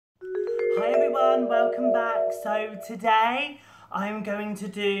everyone, welcome back. So today I'm going to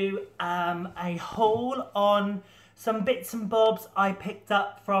do a haul on some bits and bobs I picked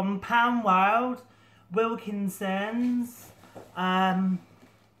up from Poundworld, Wilkinsons, Poundworld,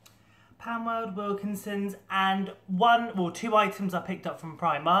 Wilkinsons, and two items I picked up from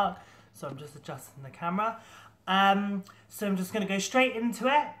Primark. So I'm just adjusting the camera. So I'm just going to go straight into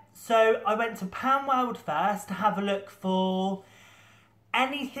it. So I went to Poundworld first to have a look for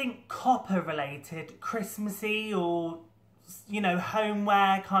anything copper related, Christmassy or, you know,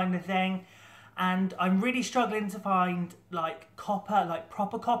 homeware kind of thing. And I'm really struggling to find like copper, like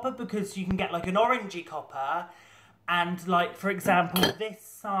proper copper, because you can get like an orangey copper. And like, for example, this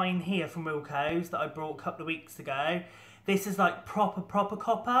sign here from Wilko's that I brought a couple of weeks ago, this is like proper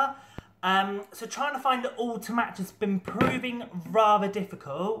copper. So trying to find it all to match has been proving rather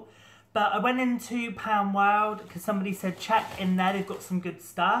difficult. But I went into Poundworld because somebody said check in there, they've got some good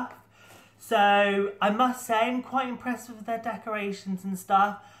stuff. So I must say I'm quite impressed with their decorations and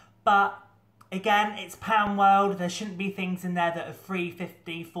stuff. But again, it's Poundworld, there shouldn't be things in there that are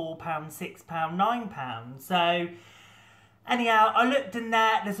 £3.50, £4, £6, £9. So anyhow, I looked in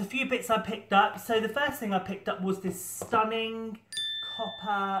there, there's a few bits I picked up. So the first thing I picked up was this stunning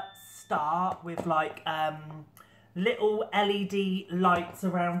copper star with like little LED lights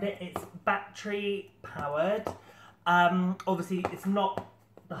around it. It's battery powered. Obviously it's not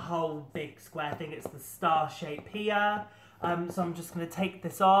the whole big square thing, it's the star shape here. So I'm just going to take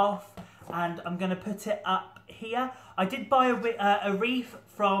this off and I'm going to put it up here. I did buy a wreath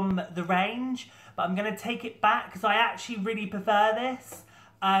from the range, but I'm going to take it back because I actually really prefer this.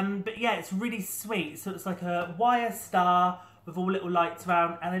 But yeah, it's really sweet. So it's like a wire star with all little lights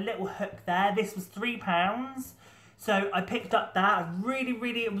around and a little hook there. This was £3. So I picked up that. I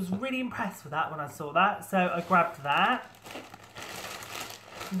was really impressed with that when I saw that. So I grabbed that.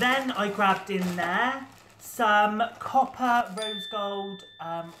 Then I grabbed in there some copper rose gold,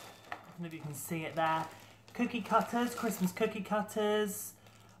 I don't know if you can see it there, cookie cutters, Christmas cookie cutters.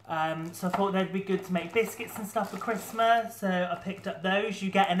 So I thought they'd be good to make biscuits and stuff for Christmas. So I picked up those.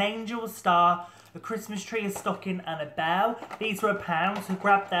 You get an angel, a star, a Christmas tree, a stocking and a bell. These were £1, so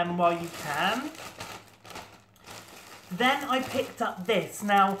grab them while you can. Then I picked up this.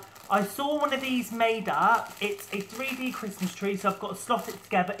 Now, I saw one of these made up. It's a 3D Christmas tree, so I've got to slot it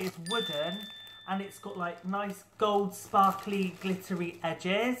together. It's wooden, and it's got like nice gold, sparkly, glittery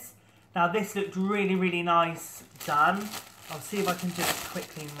edges. Now, this looked really nice done. I'll see if I can just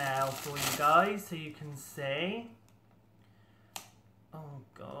quickly nail for you guys so you can see. Oh,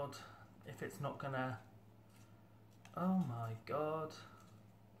 God. If it's not gonna... Oh, my God.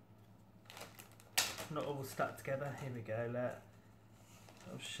 Not all stuck together. Here we go.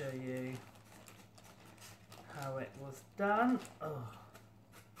 I'll show you how it was done. Oh,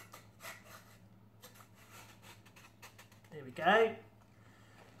 here we go.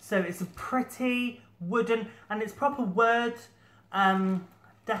 So it's a pretty wooden, and it's proper wood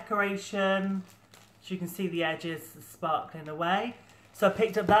decoration. So you can see the edges sparkling away. So I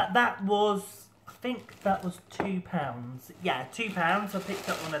picked up that. That was, I think that was £2. Yeah, £2. So I picked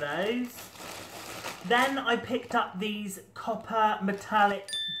up one of those. Then I picked up these copper metallic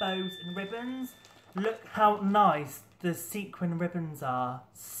bows and ribbons. Look how nice the sequin ribbons are.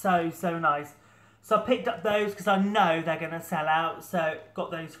 So nice. So I picked up those because I know they're going to sell out. So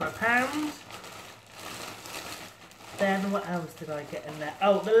got those for £1. Then what else did I get in there?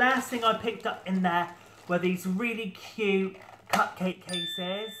 Oh, the last thing I picked up in there were these really cute cupcake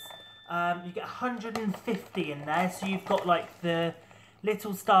cases. You get 150 in there. So you've got like the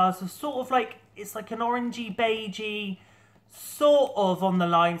little stars of sort of like, it's like an orangey, beigey, sort of on the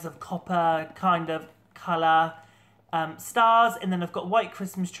lines of copper kind of colour stars. And then I've got white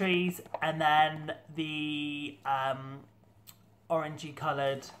Christmas trees and then the orangey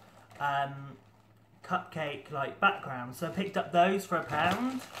coloured cupcake like background. So I picked up those for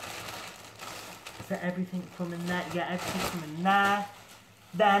 £1. Is there everything from in there? Yeah, everything from in there.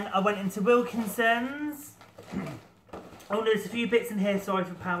 Then I went into Wilkinsons. Oh, there's a few bits in here, sorry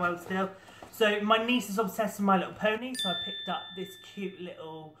for Poundworld still. So my niece is obsessed with My Little Pony, so I picked up this cute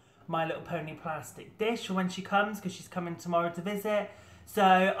little My Little Pony plastic dish for when she comes, because she's coming tomorrow to visit.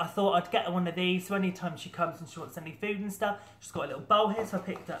 So I thought I'd get her one of these, so anytime she comes and she wants any food and stuff, she's got a little bowl here, so I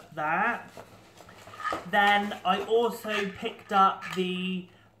picked up that. Then I also picked up the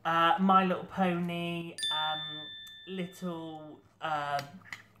My Little Pony little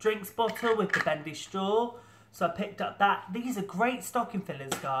drinks bottle with the bendy straw. So I picked up that. These are great stocking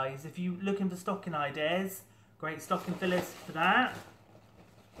fillers, guys. If you're looking for stocking ideas, great stocking fillers for that.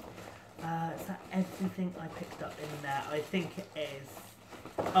 Is that everything I picked up in there? I think it is.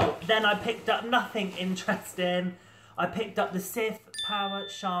 Oh, then I picked up nothing interesting. I picked up the Cif Power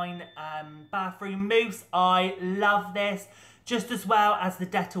Shine bathroom mousse. I love this, just as well as the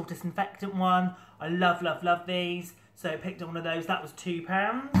Dettol disinfectant one. I love, love, love these. So I picked up one of those. That was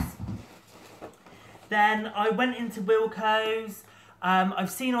 £2. Then I went into Wilko's. I've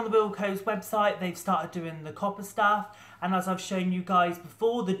seen on the Wilko's website they've started doing the copper stuff, and as I've shown you guys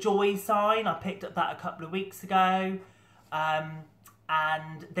before, the Joy sign, I picked up that a couple of weeks ago,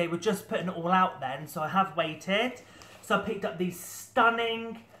 and they were just putting it all out then, so I have waited. So I picked up these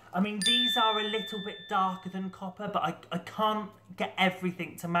stunning, I mean these are a little bit darker than copper, but I can't get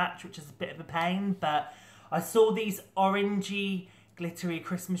everything to match, which is a bit of a pain, but I saw these orangey glittery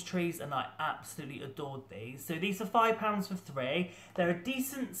Christmas trees and I absolutely adored these. So these are £5 for 3. They're a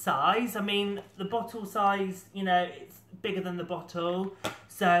decent size. I mean, the bottle size, you know, it's bigger than the bottle.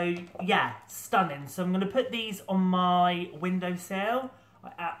 So yeah, stunning. So I'm going to put these on my windowsill.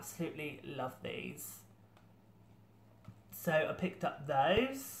 I absolutely love these. So I picked up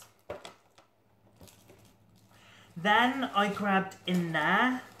those. Then I grabbed in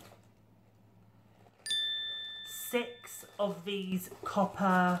there 6 of these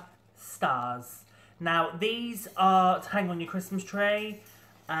copper stars. Now these are to hang on your Christmas tree.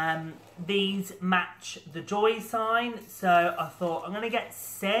 These match the Joy sign, so I thought I'm going to get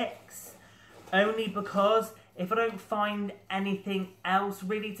 6 only because if I don't find anything else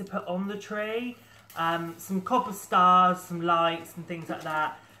really to put on the tree, some copper stars, some lights and things like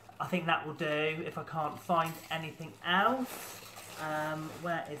that, I think that will do if I can't find anything else.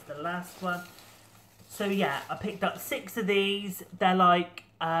 Where is the last one? So yeah, I picked up 6 of these. They're like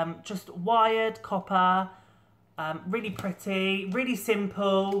just wired copper, really pretty, really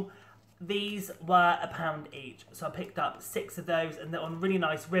simple. These were £1 each. So I picked up 6 of those and they're on really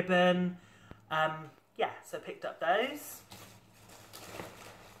nice ribbon. Yeah, so I picked up those.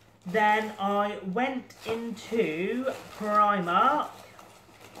 Then I went into Primark.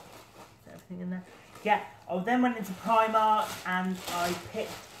 Is there everything in there? Yeah, I then went into Primark and I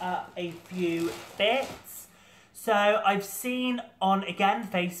picked up a few bits. So I've seen on, again,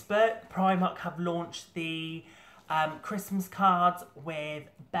 Facebook, Primark have launched the Christmas cards with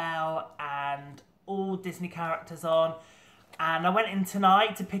Belle and all Disney characters on. And I went in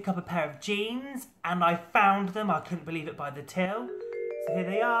tonight to pick up a pair of jeans and I found them. I couldn't believe it by the till. So here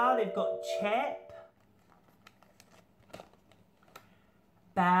they are. They've got Chip,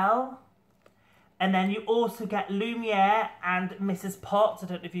 Belle, and then you also get Lumiere and Mrs. Potts. I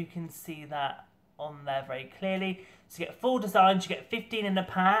don't know if you can see that on there very clearly. So you get 4 designs, you get 15 in a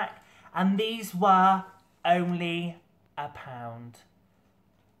pack, and these were only £1.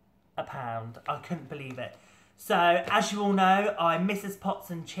 £1. I couldn't believe it. So, as you all know, I'm Mrs. Potts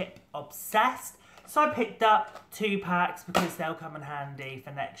and Chip obsessed. So I picked up 2 packs because they'll come in handy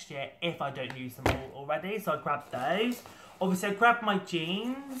for next year if I don't use them all already. So I grabbed those. Obviously, I grabbed my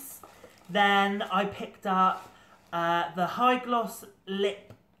jeans. Then I picked up the High Gloss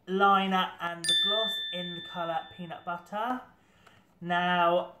Lip Liner and the gloss in the colour Peanut Butter.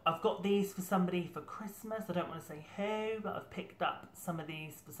 Now, I've got these for somebody for Christmas. I don't want to say who, but I've picked up some of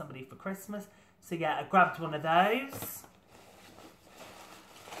these for somebody for Christmas. So yeah, I grabbed one of those.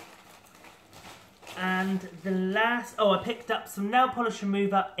 And the last, I picked up some nail polish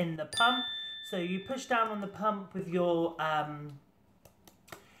remover in the pump. So you push down on the pump with your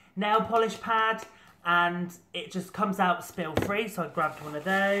nail polish pad and it just comes out spill free. So I grabbed one of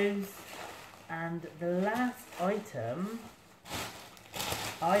those. And the last item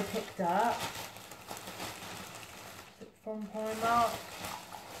I picked up, is it from Primark?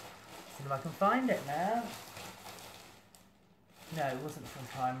 See if I can find it now. No, it wasn't from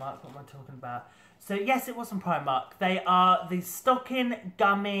Primark. What am I talking about? So yes, it was from Primark. They are the Stocking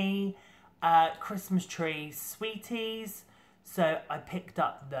Gummy Christmas Tree Sweeties. So I picked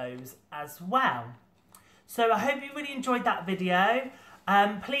up those as well. So I hope you really enjoyed that video.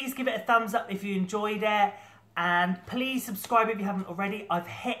 Please give it a thumbs up if you enjoyed it. And please subscribe if you haven't already. I've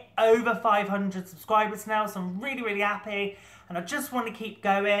hit over 500 subscribers now, so I'm really, really happy. And I just want to keep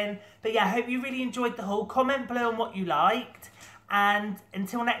going. But yeah, I hope you really enjoyed the haul. Comment below on what you liked. And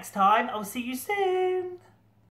until next time, I'll see you soon.